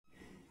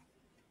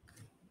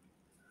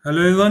Hello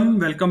everyone,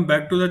 welcome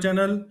back to the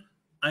channel.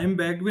 I am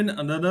back with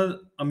another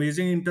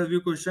amazing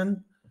interview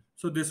question.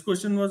 So this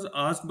question was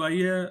asked by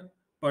a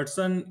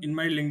person in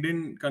my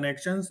LinkedIn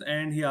connections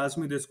and he asked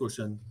me this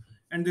question.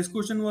 And this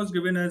question was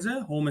given as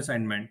a home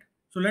assignment.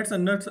 So let's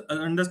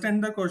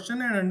understand the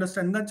question and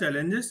understand the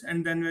challenges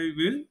and then we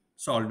will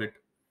solve it.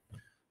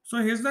 So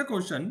here's the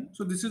question.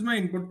 So this is my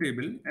input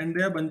table and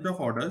there are a bunch of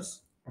orders.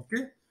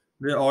 Okay.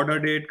 The order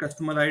date,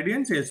 customer ID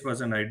and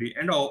salesperson ID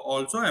and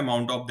also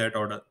amount of that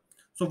order.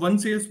 So one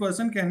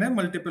salesperson can have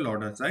multiple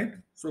orders, right?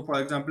 So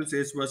for example,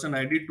 salesperson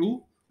ID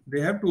 2, they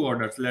have two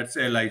orders. Let's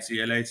say LIC.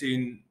 LIC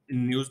in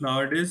news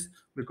nowadays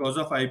because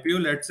of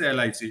IPO, let's say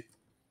LIC.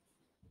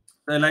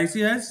 The LIC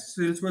has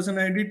salesperson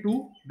ID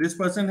 2. This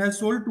person has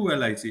sold two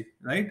LIC,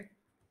 right?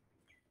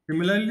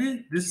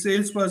 Similarly, this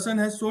salesperson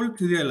has sold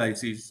three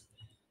LICs,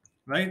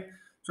 right?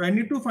 So I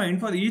need to find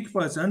for each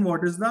person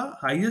what is the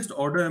highest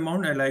order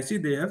amount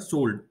LIC they have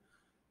sold.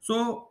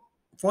 So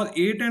for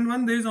 8 and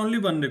 1, there is only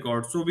one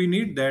record. So we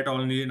need that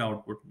only in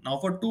output. Now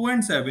for 2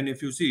 and 7,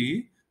 if you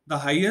see, the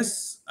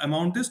highest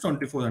amount is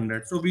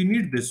 2400. So we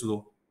need this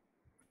row.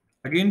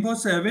 Again for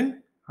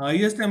 7,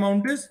 highest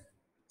amount is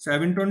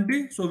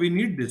 720. So we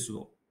need this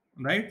row,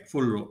 right?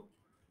 Full row.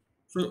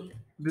 So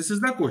this is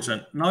the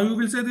question. Now you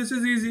will say this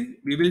is easy.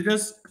 We will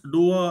just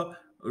do a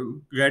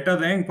get a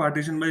rank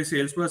partition by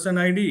salesperson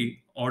ID,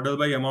 order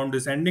by amount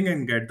descending,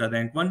 and get the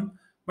rank one.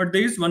 But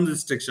there is one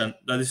restriction.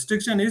 The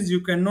restriction is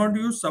you cannot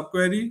use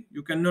subquery,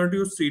 you cannot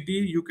use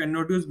CTE, you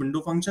cannot use window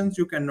functions,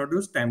 you cannot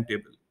use time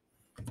table.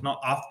 Now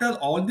after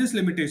all these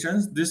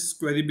limitations, this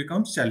query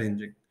becomes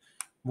challenging.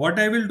 What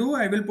I will do,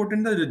 I will put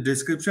in the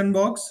description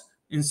box,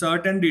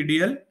 insert and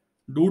DDL.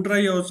 Do try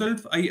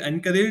yourself. I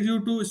encourage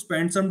you to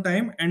spend some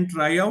time and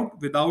try out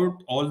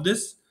without all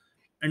this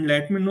and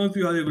let me know if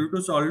you are able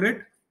to solve it.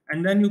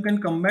 And then you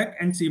can come back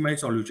and see my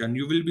solution.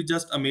 You will be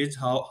just amazed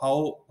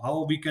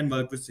how we can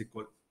work with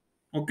SQL.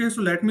 Okay,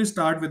 so let me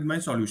start with my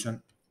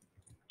solution.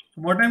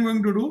 So what I'm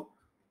going to do,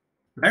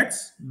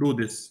 let's do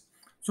this.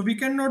 So we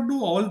cannot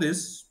do all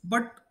this,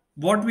 but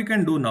what we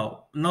can do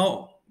now?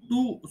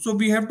 So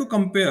we have to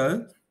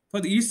compare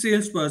for each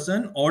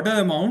salesperson order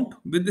amount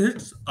with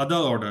its other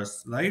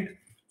orders, right?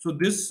 So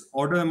this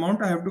order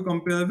amount I have to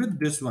compare with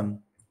this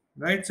one,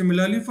 right?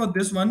 Similarly for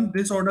this one,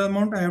 this order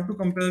amount I have to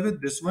compare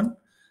with this one.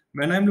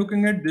 When I'm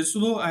looking at this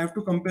row, I have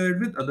to compare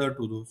it with other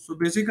two rows. So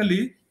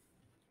basically,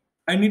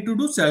 I need to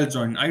do cell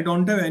join. I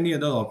don't have any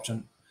other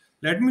option.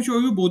 Let me show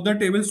you both the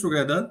tables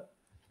together.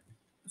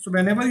 So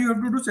whenever you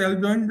have to do cell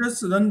join,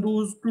 just run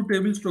those two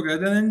tables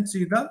together and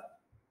see the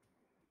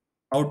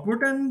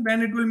output and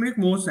then it will make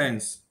more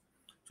sense.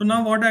 So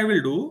now what I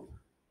will do,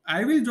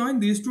 I will join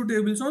these two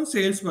tables on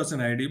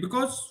salesperson ID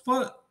because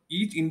for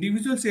each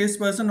individual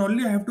salesperson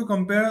only I have to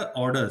compare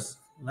orders,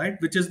 right?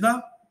 Which is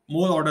the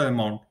more order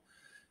amount.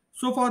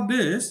 So for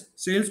this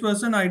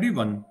salesperson ID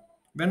 1,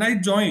 when I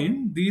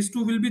join, these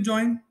two will be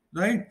joined,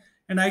 right?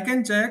 And I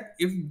can check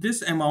if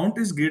this amount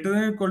is greater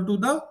than or equal to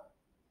the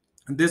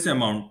this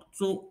amount.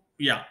 So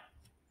yeah,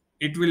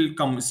 it will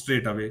come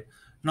straight away.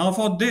 Now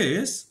for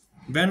this,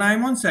 when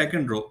I'm on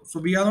second row, so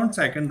we are on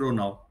second row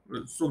now.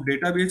 So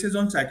database is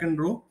on second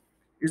row.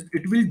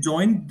 It will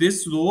join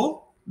this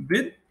row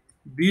with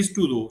these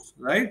two rows,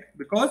 right?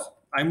 Because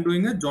I'm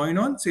doing a join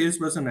on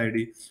salesperson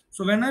ID.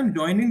 So when I'm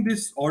joining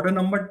this order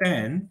number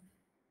 10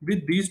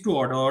 with these two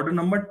order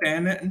number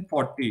 10 and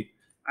 40,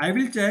 I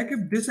will check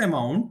if this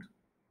amount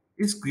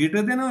is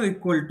greater than or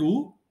equal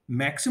to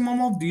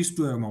maximum of these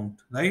two amount,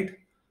 right?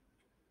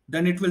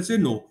 Then it will say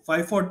no.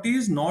 540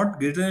 is not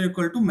greater than or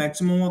equal to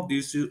maximum of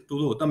these two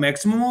rows. The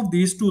maximum of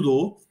these two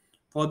rows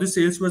for the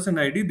salesperson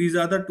ID, these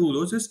are the two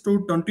rows, is to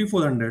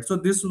 2400. So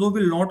this row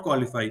will not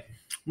qualify.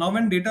 Now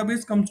when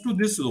database comes to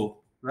this row,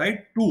 right,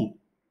 2,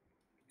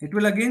 it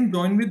will again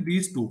join with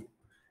these two.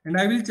 And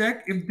I will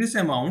check if this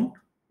amount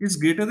is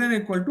greater than or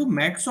equal to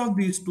max of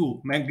these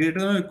two, greater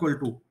than or equal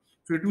to.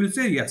 So it will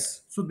say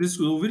yes. So this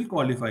row will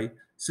qualify.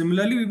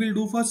 Similarly, we will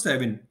do for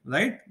 7,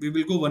 right? We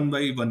will go one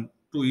by one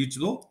to each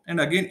row and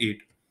again 8.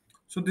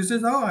 So this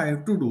is how I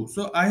have to do.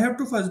 So I have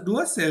to first do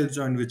a cell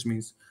join, which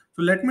means,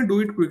 so let me do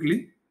it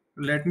quickly.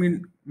 Let me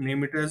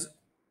name it as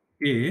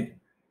A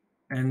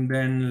and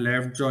then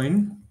left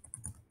join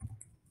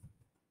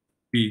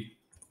B.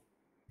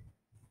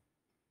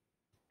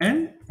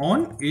 And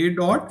on A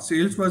dot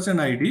salesperson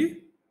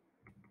ID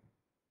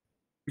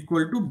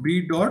equal to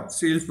B dot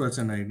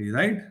salesperson ID,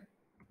 right?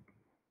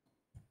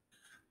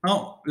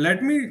 Now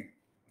let me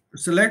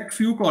select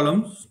few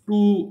columns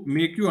to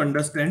make you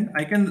understand.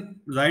 I can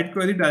write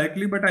query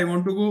directly, but I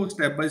want to go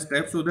step by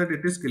step so that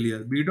it is clear.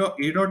 B dot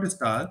A dot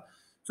star.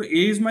 So A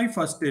is my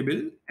first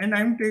table and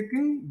I'm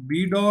taking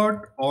B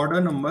dot order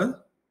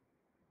number.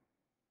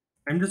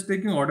 I'm just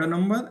taking order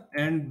number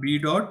and B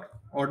dot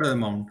order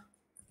amount.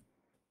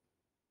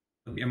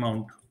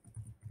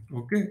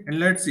 Okay. And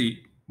let's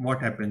see what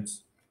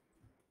happens.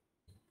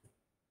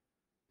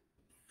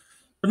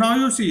 So now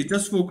you see,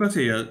 just focus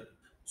here.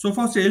 So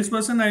for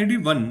salesperson ID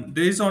 1,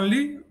 there is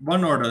only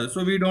one order.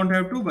 So we don't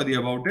have to worry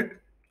about it,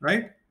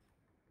 right?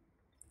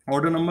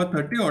 order number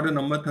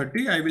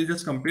 30, I will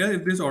just compare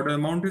if this order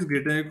amount is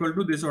greater or equal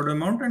to this order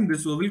amount, and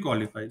this row will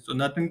qualify. So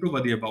nothing to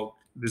worry about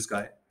this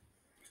guy.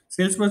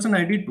 Salesperson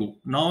ID 2.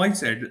 Now I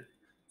said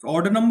so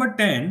order number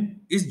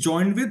 10 is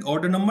joined with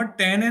order number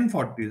 10 and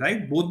 40,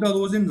 right? Both the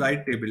rows in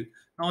right table.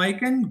 Now I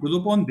can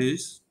group on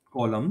these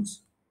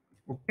columns.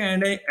 Okay,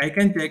 and I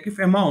can check if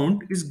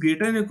amount is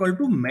greater or equal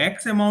to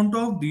max amount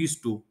of these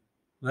two,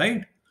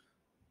 right?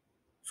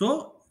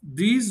 So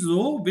these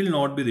row will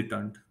not be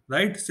returned,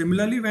 right?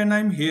 Similarly, when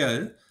I'm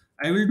here,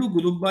 I will do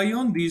group by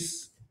on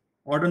these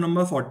order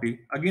number 40.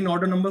 Again,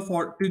 order number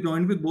 40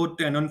 joined with both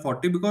 10 and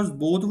 40 because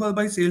both were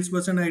by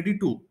salesperson ID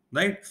 2,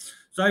 right?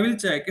 So I will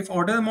check if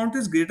order amount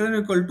is greater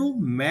or equal to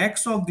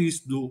max of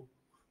these two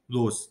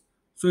rows.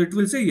 So it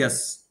will say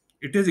yes,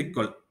 it is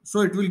equal.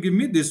 So it will give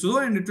me this row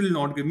and it will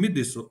not give me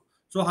this row.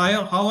 So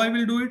how I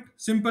will do it?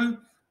 Simple.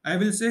 I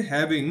will say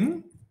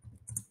having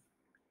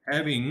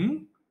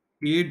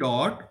a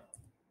dot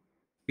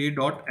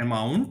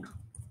amount,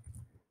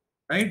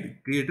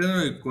 right, greater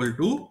or equal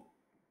to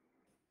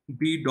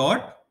b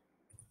dot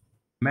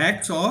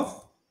max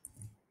of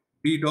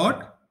b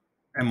dot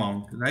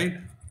amount, right?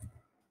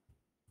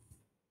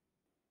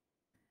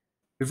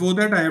 Before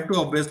that, I have to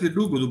obviously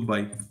do group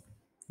by,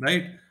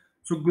 right?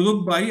 So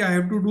group by I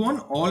have to do on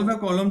all the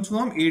columns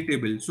from a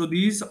table. So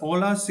these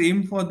all are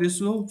same for this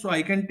row, so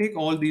I can take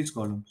all these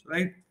columns,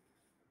 right?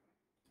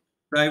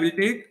 So I will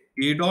take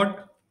a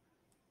dot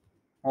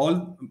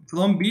all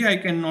from B. I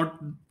cannot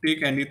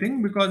take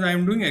anything because I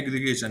am doing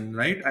aggregation,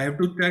 right? I have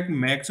to take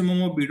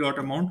maximum of B dot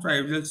amount, so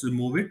I will just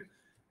remove it.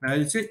 I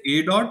will say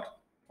A dot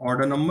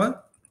order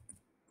number,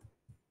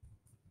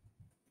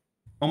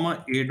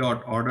 comma A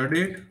dot order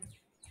date,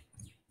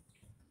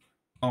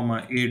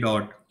 comma A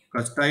dot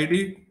cust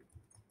ID,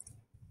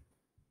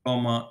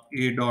 comma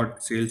A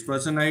dot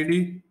salesperson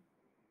ID,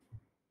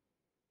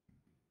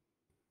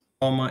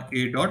 comma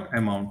A dot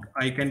amount.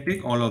 I can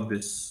take all of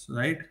this,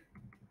 right?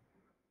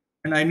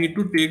 And I need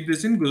to take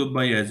this in group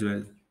by as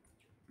well.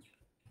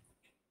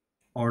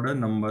 Order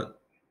number,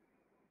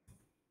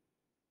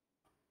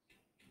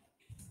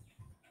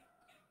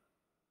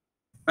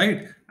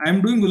 right? I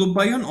am doing group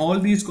by on all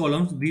these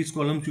columns. These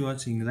columns you are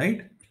seeing,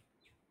 right?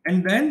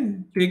 And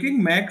then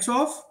taking max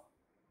of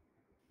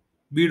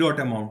b dot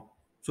amount.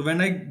 So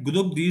when I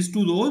group these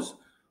two rows,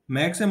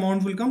 max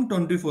amount will come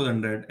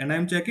 2400, and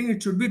I'm checking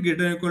it should be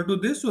greater or equal to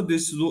this. So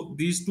this row,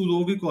 these two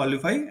row will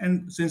qualify,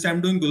 and since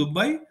I'm doing group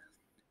by,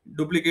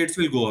 duplicates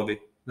will go away,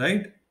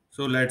 right?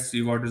 So let's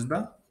see what is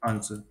the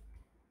answer.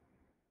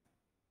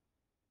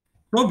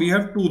 So we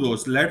have two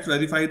rows. Let's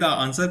verify the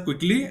answer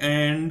quickly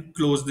and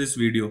close this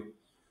video.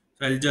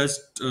 So I'll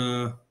just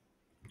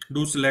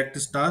do select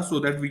star so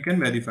that we can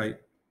verify.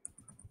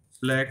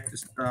 Select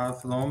star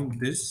from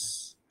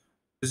this.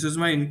 This is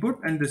my input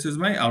and this is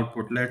my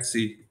output. Let's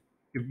see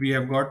if we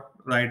have got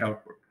right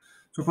output.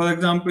 So for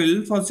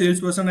example, for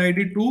salesperson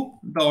ID 2,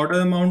 the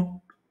order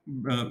amount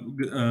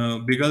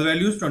bigger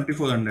value is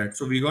 2400.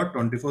 So we got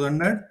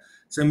 2400.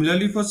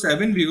 Similarly for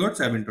 7, we got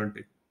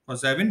 720. For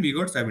 7, we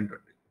got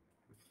 720.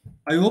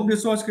 I hope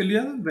this was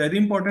clear. Very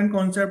important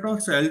concept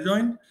of cell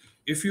join.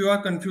 If you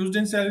are confused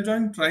in cell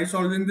join, try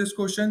solving this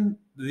question.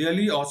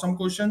 Really awesome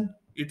question.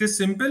 It is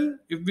simple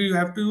if we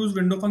have to use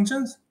window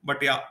functions,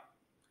 but yeah,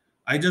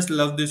 I just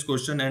love this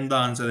question and the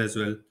answer as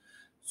well.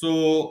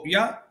 So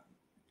yeah,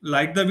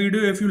 like the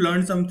video if you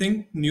learned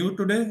something new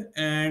today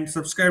and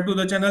subscribe to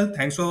the channel.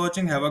 Thanks for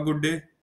watching. Have a good day.